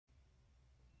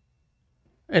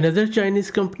Another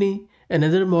Chinese company,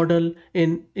 another model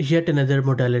in yet another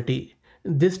modality.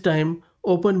 This time,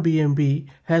 OpenBMB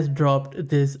has dropped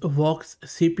this Vox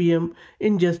CPM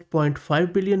in just zero point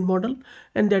 0.5 billion model,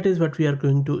 and that is what we are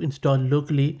going to install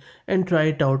locally and try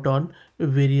it out on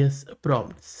various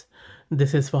prompts.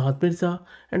 This is Fahad Mirza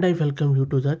and I welcome you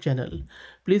to the channel.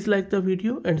 Please like the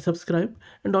video and subscribe,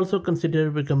 and also consider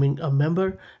becoming a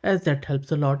member, as that helps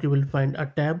a lot. You will find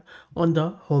a tab on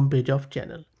the home page of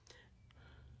channel.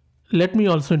 Let me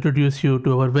also introduce you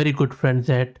to our very good friends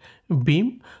at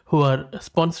Beam who are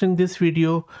sponsoring this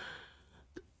video.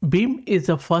 Beam is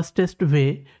the fastest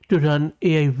way to run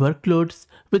AI workloads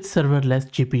with serverless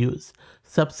GPUs,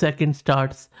 sub-second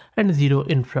starts, and zero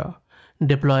infra.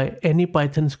 Deploy any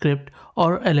Python script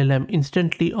or LLM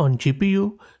instantly on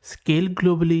GPU, scale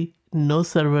globally, no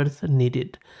servers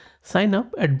needed. Sign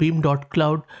up at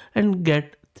beam.cloud and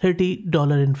get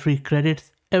 $30 in free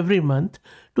credits every month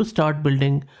to start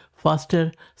building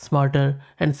faster, smarter,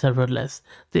 and serverless.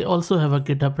 They also have a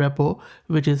GitHub repo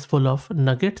which is full of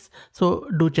nuggets, so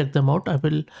do check them out. I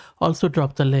will also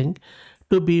drop the link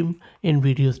to Beam in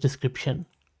video's description.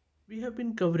 We have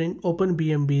been covering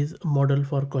OpenBMB's model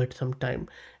for quite some time,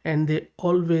 and they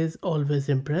always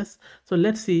impress. So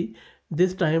let's see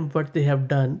this time what they have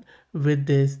done with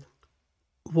this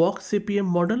VoxCPM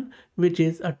model, which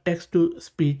is a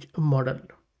text-to-speech model.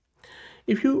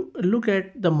 If you look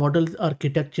at the model's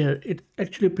architecture, it's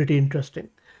actually pretty interesting.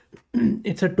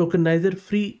 It's a tokenizer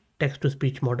free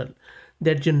text-to-speech model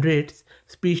that generates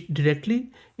speech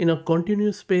directly in a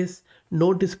continuous space,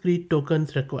 no discrete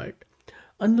tokens required.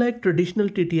 Unlike traditional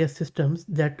TTS systems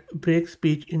that break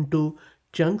speech into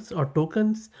chunks or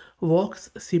tokens,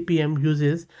 VoxCPM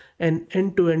uses an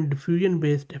end-to-end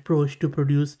diffusion-based approach to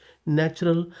produce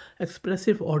natural,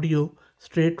 expressive audio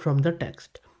straight from the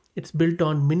text. It's built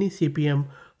on mini CPM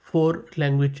 4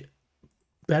 language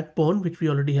backbone, which we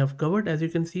already have covered, as you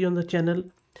can see on the channel.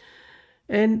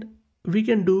 And we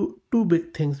can do two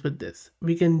big things with this.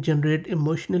 We can generate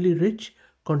emotionally rich,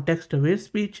 context-aware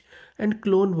speech and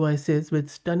clone voices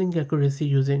with stunning accuracy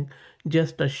using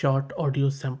just a short audio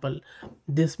sample.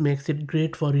 This makes it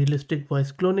great for realistic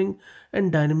voice cloning and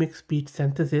dynamic speech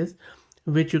synthesis,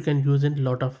 which you can use in a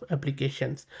lot of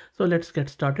applications. So let's get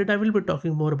started. I will be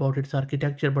talking more about its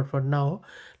architecture, but for now,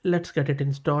 let's get it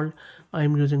installed. I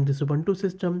am using this Ubuntu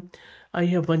system. I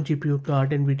have one GPU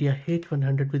card, NVIDIA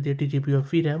H100 with 80 GB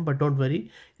of VRAM, but don't worry,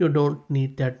 you don't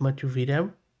need that much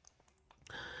VRAM.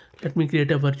 Let me create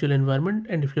a virtual environment,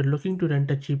 and if you're looking to rent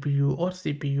a GPU or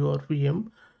CPU or VM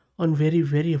on very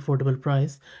affordable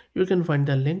price, you can find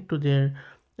the link to their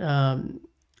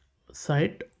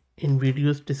site in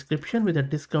video's description with a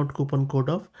discount coupon code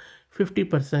of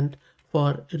 50%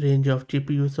 for a range of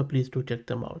GPUs, so please do check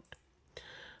them out.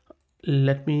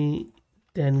 Let me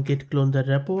then git clone the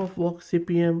repo of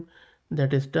VoxCPM.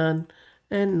 That is done,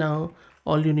 and now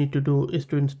all you need to do is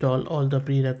to install all the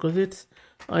prerequisites.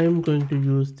 I am going to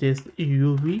use this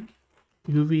UV.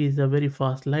 UV is a very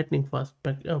fast, lightning fast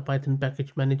Python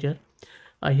package manager.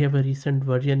 I have a recent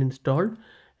version installed,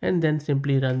 and then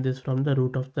simply run this from the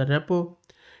root of the repo.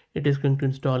 It is going to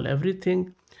install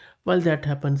everything. While that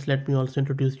happens, let me also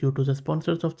introduce you to the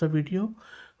sponsors of the video,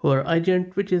 who are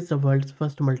iGent, which is the world's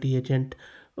first multi-agent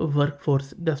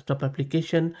workforce desktop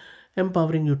application,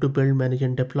 empowering you to build, manage,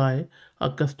 and deploy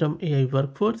a custom AI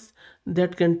workforce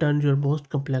that can turn your most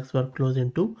complex workflows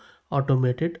into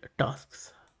automated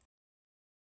tasks.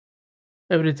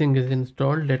 Everything is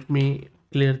installed. Let me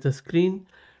clear the screen,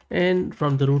 and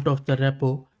from the root of the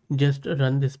repo, just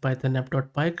run this python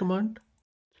app.py command.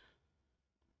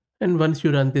 And once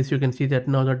you run this, you can see that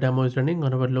now the demo is running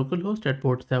on our local host at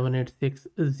port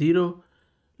 7860.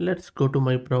 Let's go to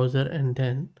my browser and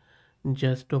then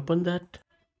just open that.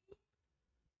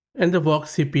 And the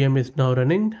VoxCPM is now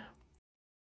running.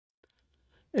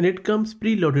 And it comes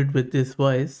preloaded with this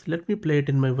voice. Let me play it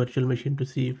in my virtual machine to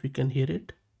see if we can hear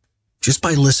it. Just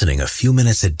by listening a few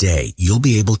minutes a day, you'll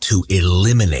be able to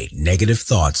eliminate negative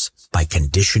thoughts by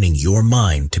conditioning your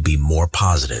mind to be more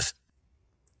positive.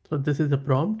 So this is the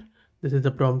prompt. This is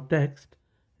the prompt text,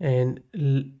 and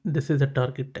this is the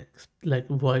target text, like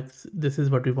Vox. This is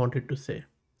what we wanted to say.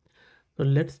 So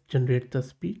let's generate the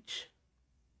speech.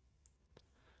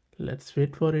 Let's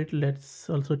wait for it. Let's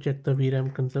also check the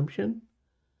VRAM consumption.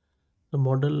 The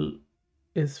model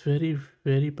is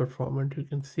very performant. You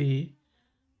can see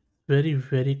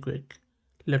very quick.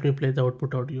 Let me play the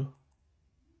output audio.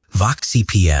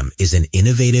 VoxCPM is an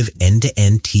innovative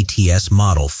end-to-end TTS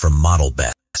model from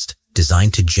ModelBest,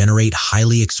 designed to generate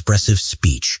highly expressive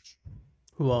speech.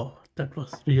 Wow, that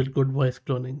was real good voice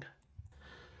cloning.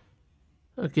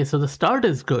 Okay, so the start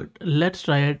is good. Let's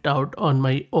try it out on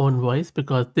my own voice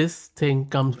because this thing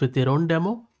comes with their own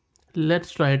demo.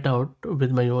 Let's try it out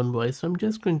with my own voice. So I'm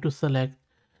just going to select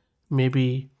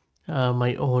maybe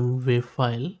my own wave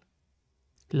file.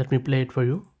 Let me play it for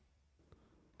you.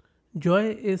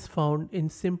 Joy is found in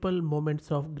simple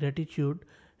moments of gratitude,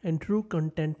 and true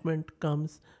contentment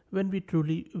comes when we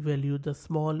truly value the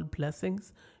small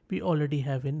blessings we already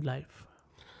have in life.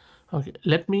 Okay,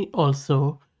 let me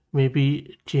also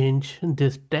maybe change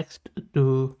this text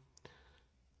to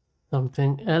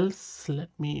something else. Let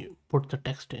me put the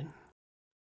text in.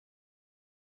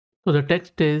 So the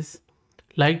text is,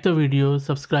 like the video,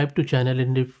 subscribe to channel,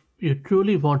 and if you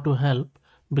truly want to help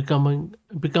become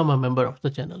a member of the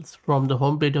channels. From the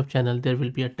homepage of channel there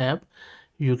will be a tab.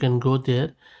 You can go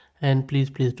there and please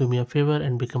do me a favor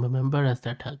and become a member, as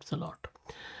that helps a lot.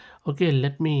 Okay,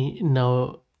 let me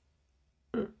now,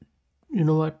 you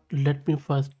know what, let me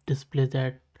first display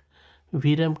that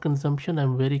VRAM consumption.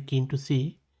 I'm very keen to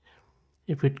see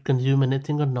if it consume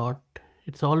anything or not.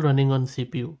 It's all running on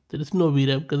CPU. There is no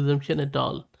VRAM consumption at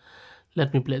all.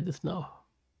 Let me play this now.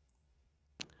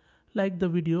 Like the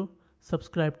video,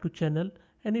 subscribe to channel,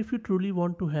 and if you truly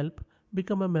want to help,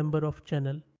 become a member of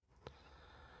channel.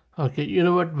 Okay, you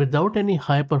know what, without any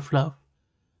hype or fluff,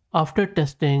 after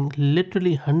testing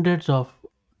literally hundreds of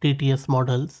TTS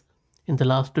models in the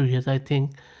last 2 years, I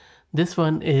think this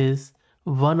one is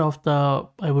one of the,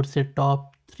 I would say,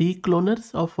 top 3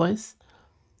 cloners of voice.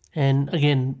 And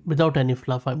again, without any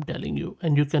fluff, I'm telling you,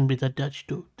 and you can be the judge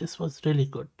too. This was really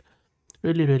good,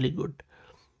 really good.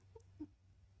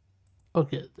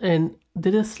 Okay, and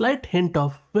there is a slight hint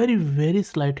of, very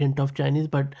slight hint of Chinese,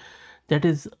 but that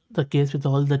is the case with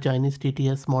all the Chinese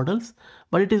TTS models,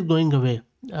 but it is going away.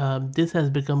 This has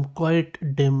become quite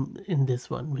dim in this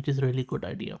one, which is a really good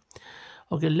idea.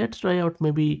 Okay, let's try out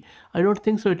maybe, I don't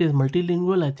think so it is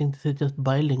multilingual, I think this is just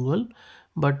bilingual,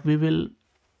 but we will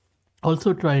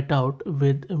also try it out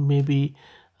with maybe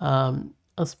a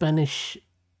Spanish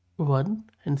one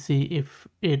and see if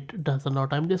it does or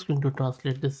not. I'm just going to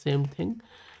translate the same thing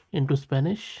into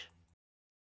Spanish.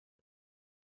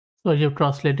 So I have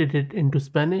translated it into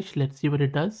Spanish. Let's see what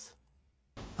it does.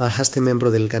 Hazte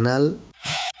miembro del canal.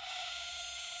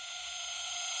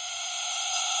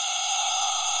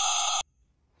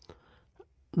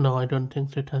 No, I don't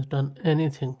think it has done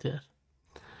anything there.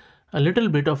 A little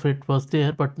bit of it was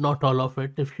there, but not all of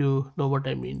it, if you know what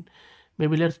I mean.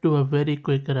 Maybe let's do a very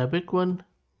quick Arabic one.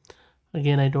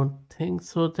 Again, I don't think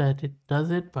so that it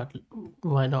does it, but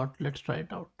why not? Let's try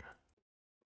it out.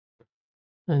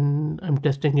 And I'm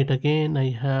testing it again.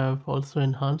 I have also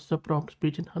enhanced the prompt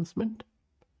speech enhancement.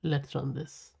 Let's run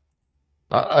this.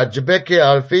 أعجبك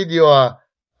الفيديو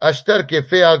اشتركي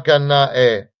في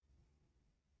القناة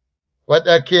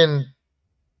ولكن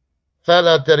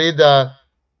فلا تريد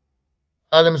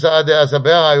المساعدة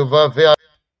أسبوعها في.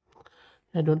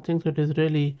 I don't think it is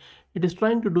really, it is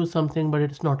trying to do something, but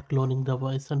it's not cloning the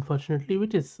voice, unfortunately,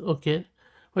 which is okay.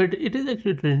 But it is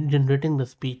actually generating the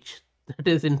speech. That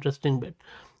is interesting bit.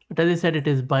 But as I said, it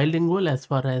is bilingual as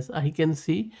far as I can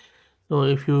see. So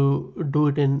if you do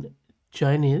it in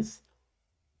Chinese,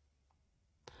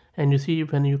 and you see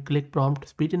when you click prompt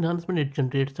speech enhancement, it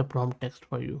generates the prompt text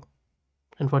for you.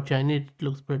 And for Chinese, it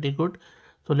looks pretty good.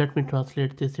 So let me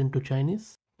translate this into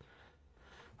Chinese.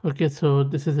 Okay, so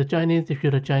this is a Chinese. If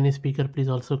you're a Chinese speaker, please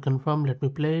also confirm. Let me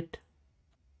play it.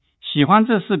 喜欢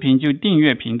这视频就订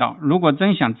阅频道，如果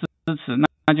真想支持，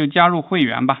那就加入会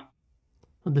员吧。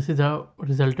This is a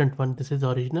resultant one. This is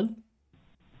original.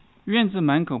 院子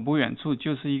门口不远处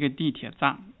就是一个地铁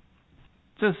站，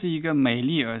这是一个美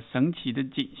丽而神奇的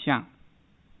景象。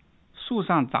树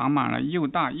上长满了又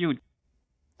大又。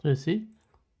So you see,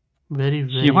 very.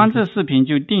 喜欢这视频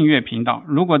就订阅频道，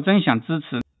如果真想支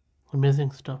持。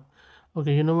Amazing stuff.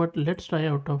 Okay, you know what? Let's try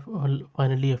out of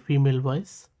finally a female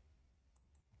voice.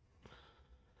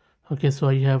 Okay, so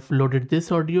I have loaded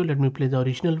this audio. Let me play the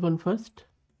original one first.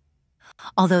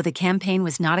 Although the campaign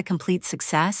was not a complete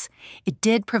success, it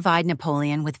did provide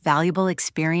Napoleon with valuable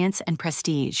experience and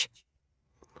prestige.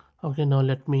 Okay, now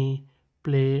let me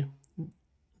play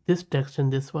this text in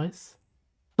this voice.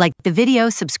 Like the video,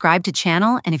 subscribe to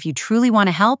channel, and if you truly want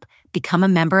to help, become a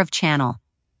member of channel.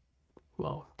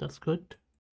 Wow, that's good.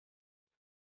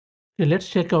 Okay, let's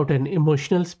check out an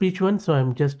emotional speech one. So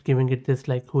I'm just giving it this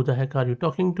like, who the heck are you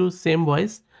talking to? Same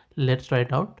voice. Let's try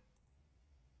it out.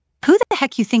 Who the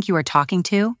heck you think you are talking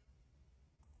to?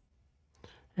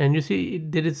 And you see,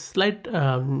 there is slight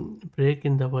break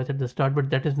in the voice at the start, but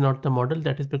that is not the model.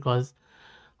 That is because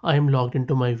I am logged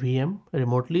into my VM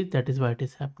remotely. That is why it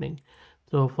is happening.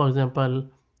 So for example,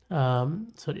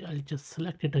 sorry, I'll just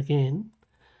select it again.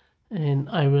 and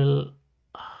I will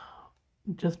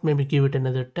just maybe give it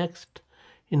another text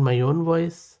in my own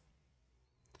voice,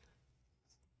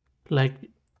 like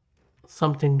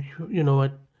something, you know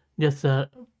what, just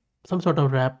some sort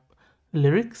of rap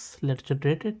lyrics. Let's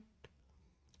generate it.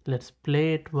 Let's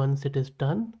play it. Once it is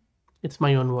done, it's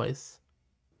my own voice.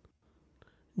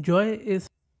 Joy is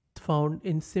found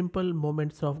in simple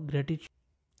moments of gratitude.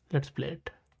 Let's play it.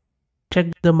 Check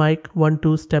the mic, 1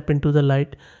 2, step into the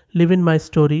light, live in my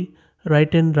story,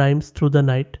 write in rhymes through the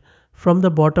night. From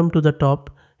the bottom to the top,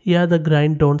 yeah, the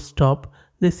grind don't stop.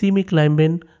 They see me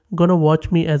climbing, gonna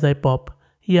watch me as I pop.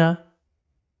 Yeah,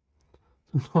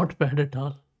 not bad at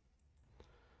all.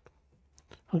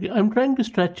 Okay, I'm trying to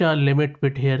stretch our limit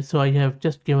bit here, so I have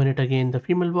just given it again the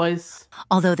female voice.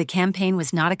 Although the campaign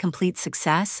was not a complete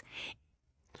success,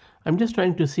 I'm just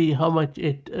trying to see how much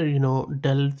it,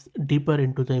 delves deeper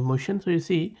into the emotion. So you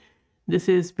see, this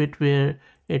is bit where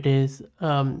it is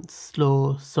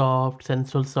slow, soft,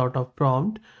 sensual sort of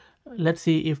prompt. Let's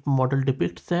see if model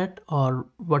depicts that or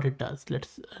what it does.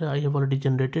 I have already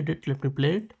generated it. Let me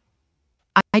play it.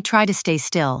 I try to stay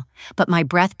still, but my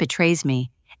breath betrays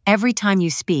me. Every time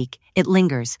you speak, it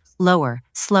lingers, lower,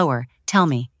 slower. Tell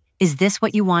me, is this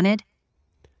what you wanted?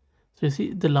 So you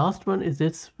see, the last one, is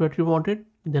this what you wanted?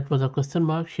 That was a question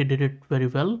mark. She did it very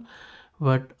well.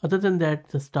 But other than that,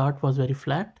 the start was very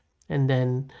flat. And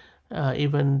then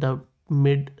even the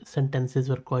mid sentences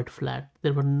were quite flat.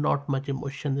 There were not much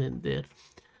emotion in there.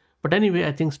 But anyway,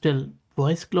 I think still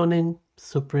voice cloning,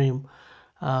 supreme.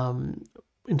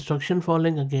 Instruction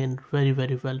following, again, very,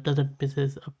 very well. Doesn't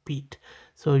misses a beat.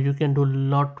 So you can do a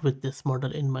lot with this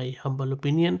model, in my humble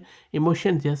opinion.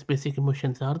 Emotions, yes, basic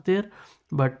emotions are there.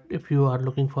 But if you are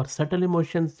looking for subtle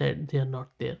emotions, they are not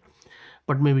there.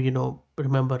 But maybe,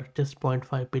 remember, just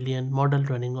 0.5 billion model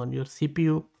running on your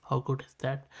CPU. How good is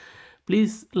that?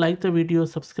 Please like the video,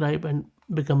 subscribe, and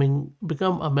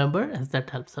become a member, as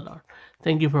that helps a lot.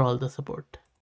 Thank you for all the support.